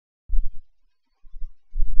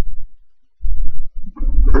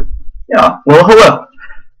Yeah, well, hello.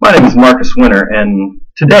 My name is Marcus Winter, and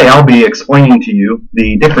today I'll be explaining to you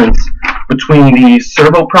the difference between the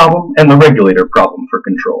servo problem and the regulator problem for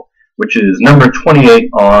control, which is number 28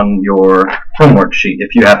 on your homework sheet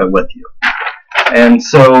if you have it with you. And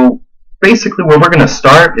so basically where we're going to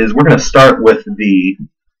start is we're going to start with the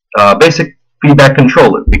basic feedback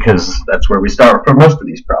control loop, because that's where we start for most of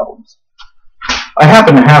these problems. I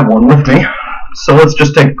happen to have one with me, so let's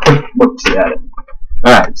just take a quick look at it.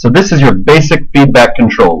 Alright, so this is your basic feedback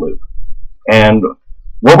control loop. And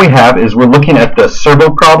what we have is we're looking at the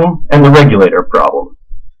servo problem and the regulator problem.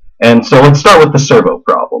 And so let's start with the servo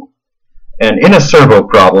problem. And in a servo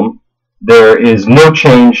problem, there is no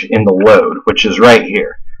change in the load, which is right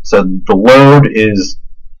here. So the load is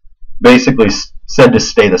basically said to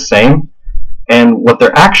stay the same. And what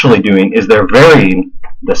they're actually doing is they're varying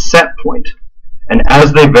the set point. And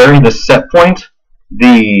as they vary the set point,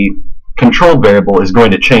 the control variable is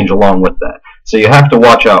going to change along with that. So you have to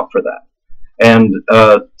watch out for that. And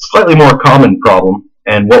a slightly more common problem,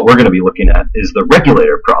 and what we're going to be looking at, is the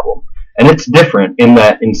regulator problem. And it's different in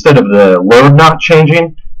that instead of the load not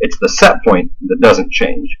changing, it's the set point that doesn't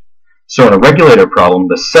change. So in a regulator problem,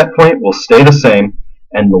 the set point will stay the same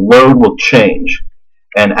and the load will change.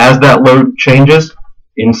 And as that load changes,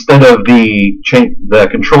 instead of the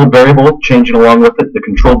control variable changing along with it, the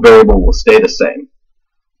control variable will stay the same.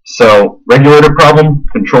 So regulator problem,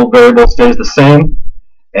 control variable stays the same,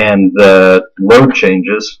 and the load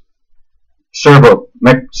changes. Servo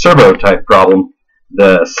type problem,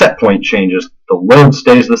 the set point changes, the load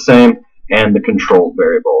stays the same, and the control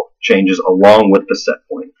variable changes along with the set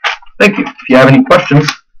point. Thank you. If you have any questions,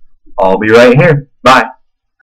 I'll be right here. Bye.